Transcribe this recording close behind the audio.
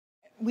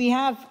we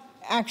have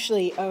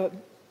actually a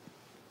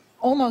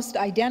almost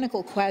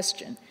identical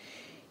question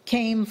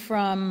came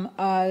from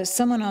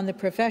someone on the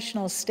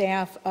professional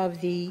staff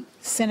of the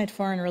Senate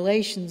Foreign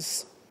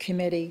Relations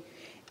Committee,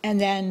 and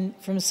then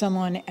from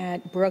someone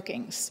at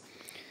Brookings.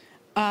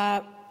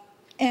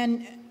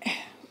 And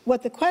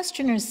what the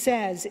questioner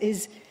says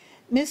is,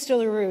 Mr.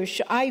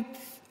 LaRouche,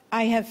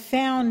 I have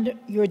found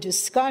your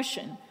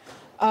discussion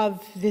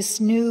of this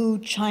new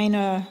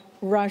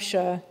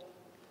China-Russia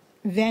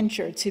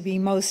venture to be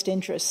most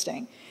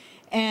interesting.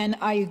 And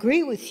I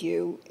agree with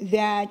you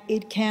that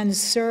it can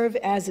serve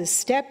as a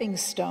stepping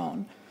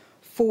stone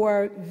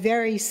for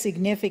very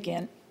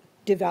significant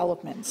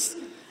developments.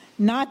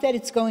 Not that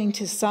it's going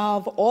to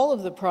solve all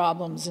of the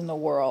problems in the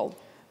world,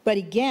 but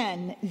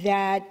again,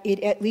 that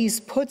it at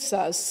least puts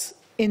us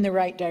in the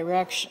right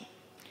direction.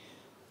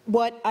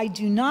 What I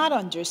do not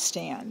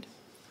understand,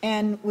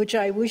 and which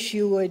I wish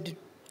you would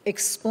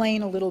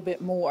explain a little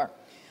bit more,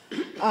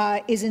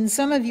 is in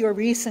some of your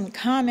recent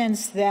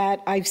comments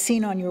that I've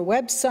seen on your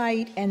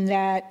website and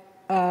that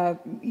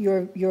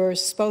your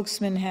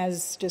spokesman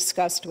has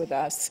discussed with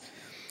us.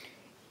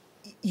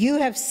 You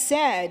have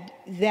said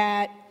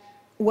that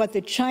what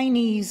the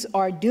Chinese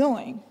are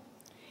doing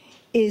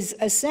is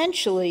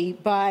essentially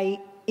by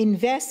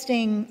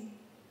investing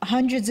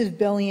hundreds of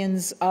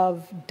billions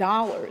of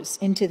dollars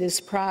into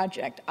this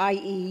project,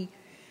 i.e.,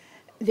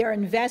 their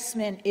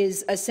investment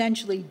is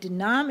essentially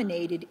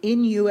denominated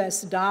in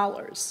U.S.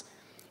 dollars,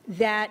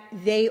 that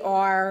they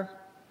are,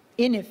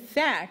 in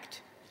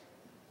effect,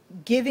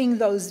 giving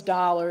those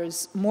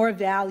dollars more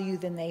value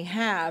than they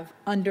have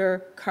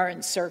under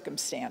current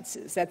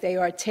circumstances, that they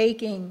are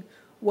taking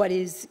what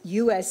is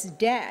U.S.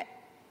 debt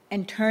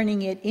and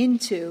turning it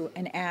into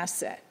an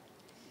asset.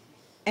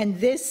 And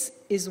this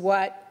is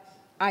what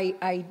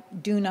I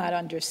do not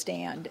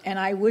understand, and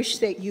I wish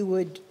that you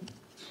would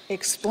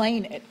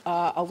explain it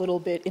a little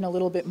bit, in a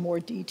little bit more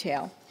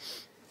detail.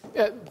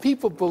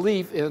 People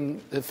believe in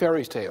the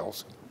fairy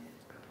tales,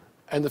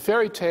 and the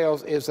fairy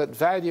tales is that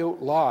value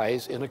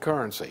lies in a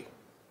currency.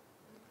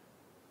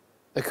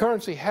 The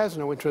currency has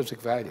no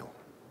intrinsic value.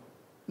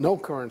 No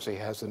currency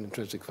has an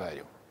intrinsic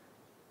value.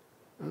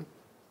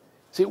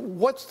 See,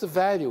 what's the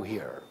value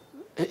here?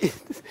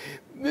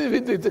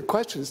 The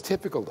question is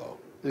typical, though.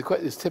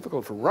 It's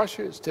typical for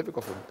Russia, it's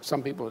typical for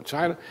some people in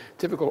China,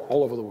 typical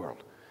all over the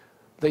world.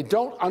 They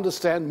don't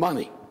understand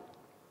money.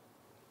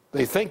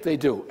 They think they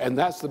do, and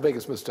that's the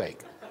biggest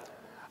mistake.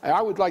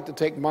 I would like to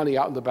take money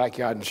out in the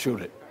backyard and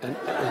shoot it,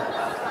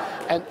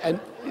 and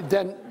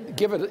then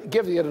give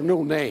it a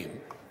new name,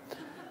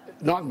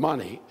 not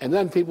money, and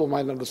then people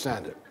might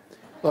understand it.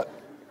 Look,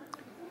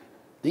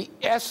 the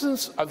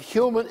essence of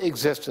human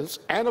existence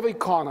and of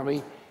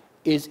economy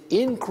is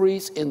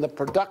increase in the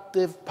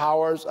productive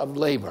powers of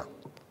labor.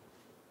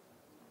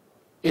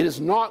 It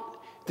is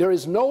not, there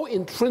is no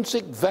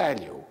intrinsic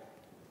value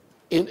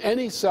in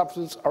any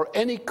substance or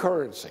any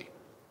currency,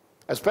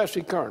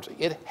 especially currency.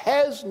 It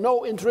has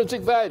no intrinsic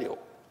value.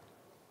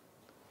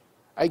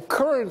 A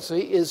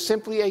currency is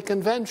simply a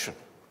convention.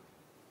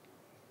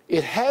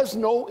 It has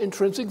no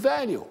intrinsic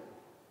value.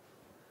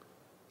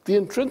 The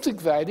intrinsic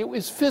value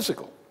is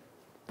physical,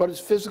 but it's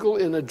physical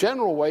in a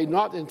general way,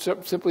 not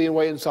simply in a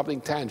way in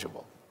something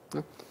tangible.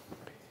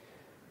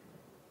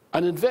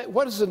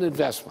 What is an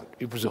investment,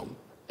 you presume?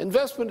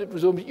 Investment, you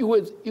presume,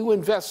 you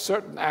invest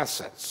certain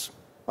assets,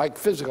 like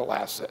physical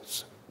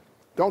assets.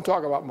 Don't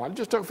talk about money,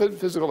 just talk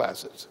physical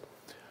assets.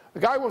 A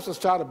guy wants to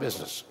start a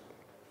business.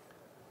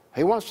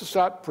 He wants to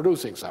start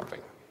producing something.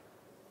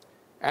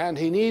 And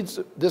he needs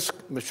this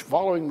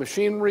following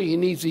machinery, he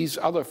needs these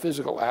other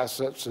physical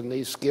assets and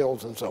these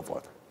skills and so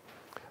forth.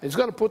 And he's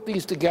going to put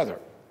these together.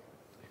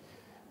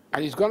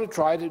 And he's going to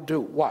try to do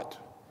what?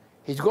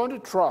 He's going to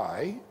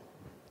try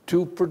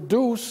to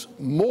produce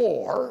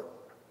more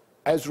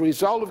as a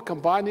result of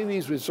combining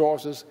these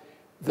resources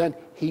than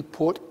he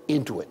put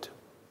into it.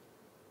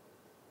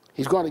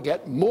 He's going to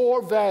get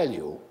more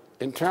value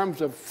in terms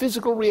of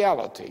physical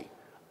reality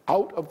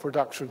out of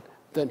production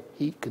than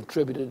he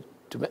contributed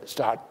to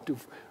start to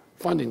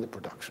funding the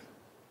production.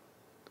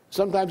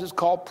 Sometimes it's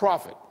called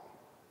profit.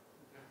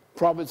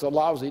 Profit's a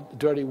lousy,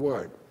 dirty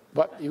word,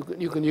 but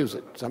you can use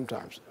it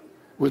sometimes,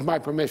 with my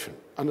permission,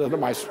 under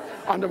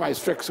my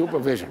strict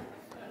supervision,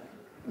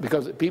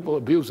 because people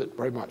abuse it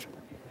very much.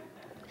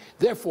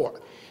 Therefore,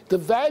 the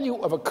value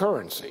of a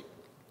currency,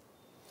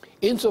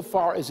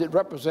 insofar as it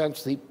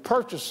represents the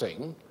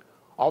purchasing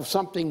of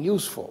something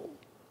useful,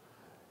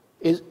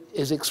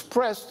 is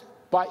expressed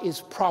by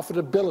its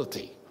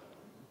profitability,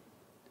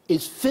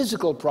 its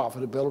physical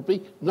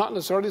profitability, not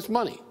necessarily its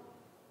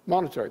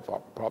monetary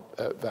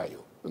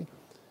value.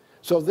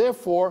 So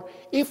therefore,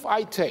 if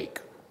I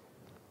take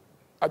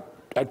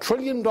 $1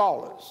 trillion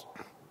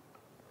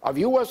of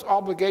U.S.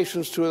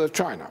 obligations to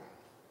China,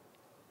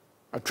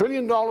 $1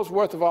 trillion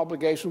worth of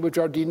obligations which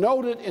are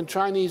denoted in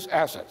Chinese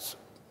assets,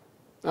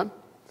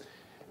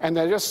 and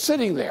they're just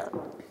sitting there,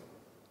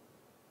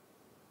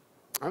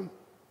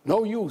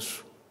 no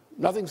use,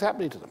 nothing's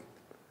happening to them.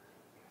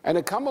 And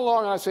I come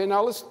along and I say,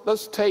 now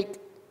let's take,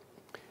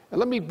 and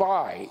let me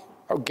buy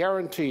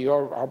guarantee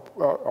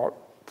or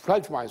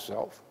pledge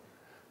myself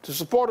to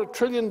support $1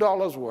 trillion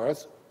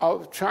worth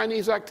of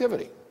Chinese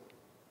activity,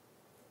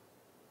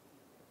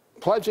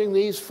 pledging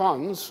these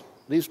funds,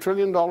 these $1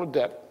 trillion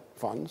debt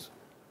funds,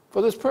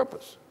 for this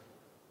purpose.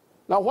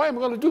 Now, why am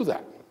I going to do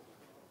that?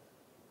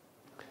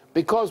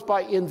 Because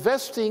by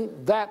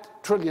investing that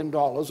 $1 trillion,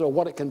 or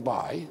what it can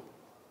buy,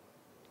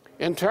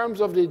 in terms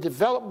of the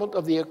development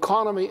of the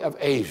economy of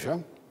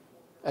Asia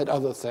and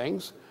other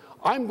things,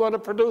 I'm going to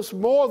produce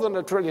more than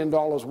 $1 trillion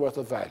worth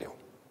of value.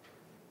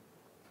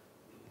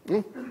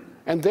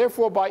 And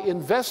therefore, by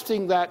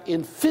investing that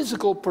in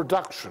physical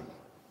production,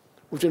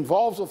 which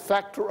involves a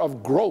factor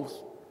of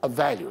growth of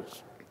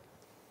values,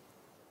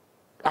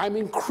 I'm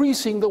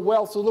increasing the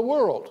wealth of the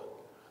world.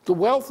 The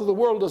wealth of the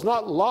world does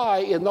not lie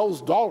in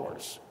those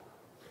dollars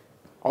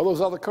or those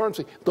other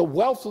currencies. The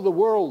wealth of the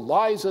world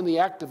lies in the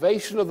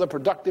activation of the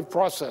productive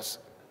process.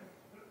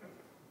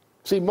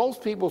 See,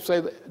 most people say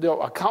that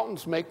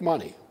accountants make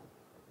money.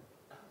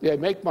 They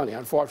make money,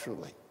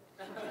 unfortunately,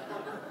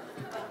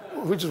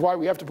 which is why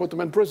we have to put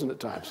them in prison at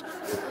times.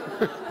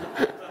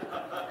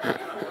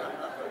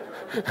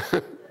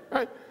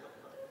 Right?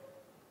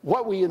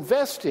 What we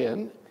invest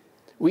in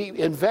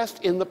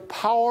the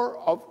power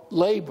of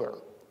labor,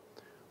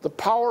 the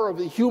power of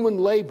the human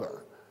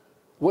labor,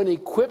 when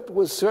equipped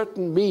with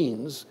certain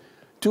means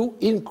to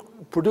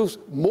produce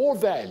more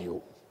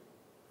value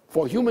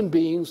for human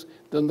beings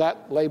than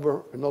that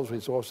labor and those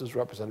resources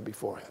represented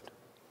beforehand.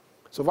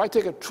 So if I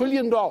take $1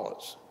 trillion, or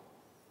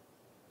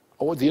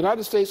what the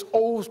United States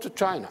owes to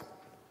China,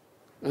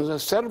 and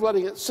instead of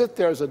letting it sit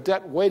there as a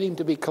debt waiting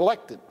to be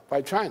collected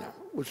by China,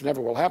 which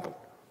never will happen,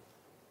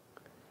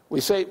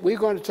 we say we're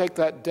going to take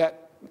that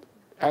debt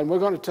and we're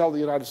going to tell the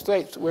United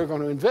States we're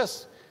going to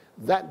invest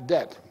that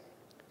debt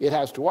it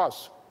has to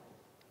us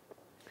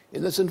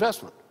in this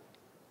investment.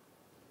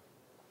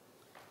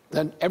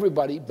 Then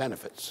everybody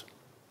benefits,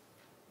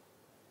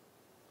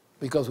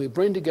 because we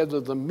bring together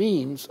the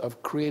means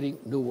of creating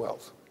new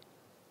wealth.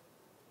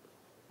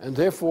 And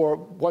therefore,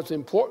 what's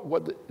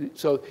important,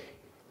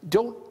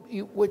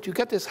 you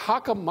get this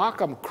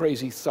hakam-makam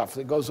crazy stuff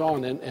that goes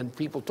on, and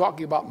people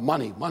talking about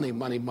money,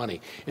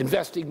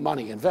 investing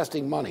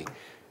money.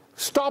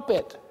 Stop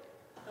it.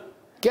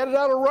 Get it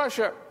out of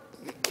Russia.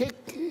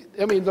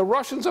 The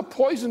Russians are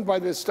poisoned by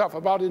this stuff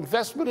about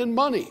investment in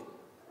money.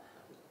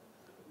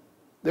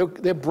 They're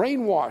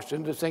brainwashed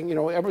into thinking,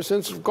 ever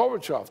since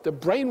Gorbachev, they're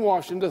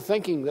brainwashed into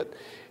thinking that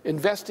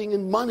investing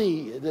in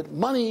money, that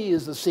money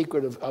is the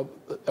secret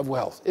of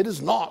wealth. It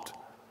is not.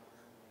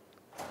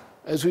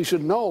 As we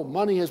should know,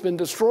 money has been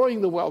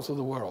destroying the wealth of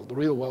the world, the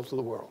real wealth of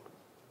the world.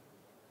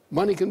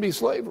 Money can be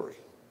slavery.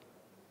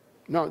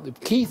 No, the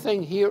key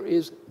thing here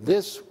is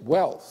this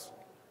wealth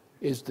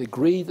is the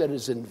degree that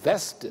is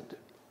invested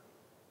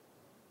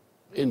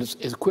in its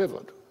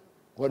equivalent.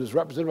 What is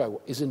represented by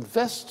wealth is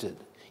invested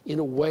in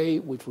a way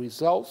which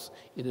results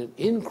in an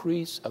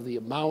increase of the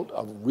amount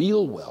of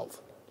real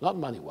wealth, not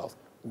money wealth,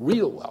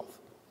 real wealth.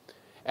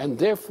 And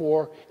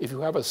therefore, if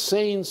you have a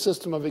sane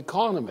system of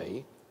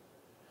economy,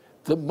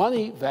 the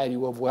money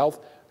value of wealth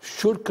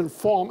should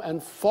conform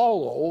and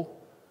follow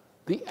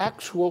the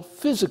actual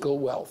physical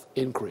wealth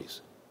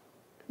increase.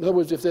 In other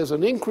words, if there's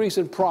an increase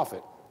in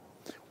profit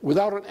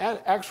without an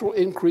actual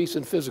increase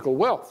in physical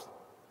wealth,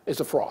 it's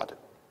a fraud.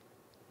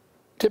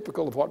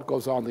 Typical of what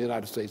goes on in the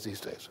United States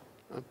these days.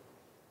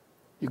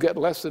 You get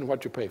less than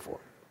what you pay for.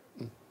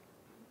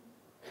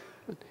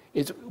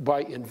 It's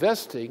by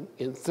investing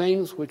in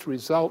things which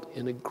result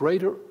in a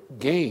greater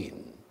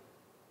gain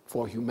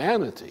for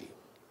humanity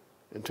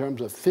in terms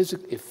of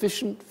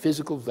efficient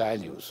physical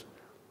values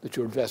that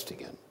you're investing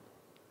in.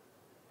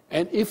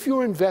 And if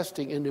you're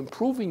investing in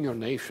improving your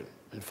nation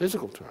in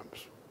physical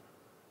terms,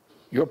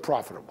 you're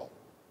profitable.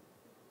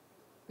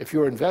 If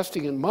you're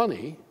investing in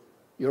money,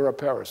 you're a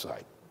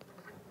parasite.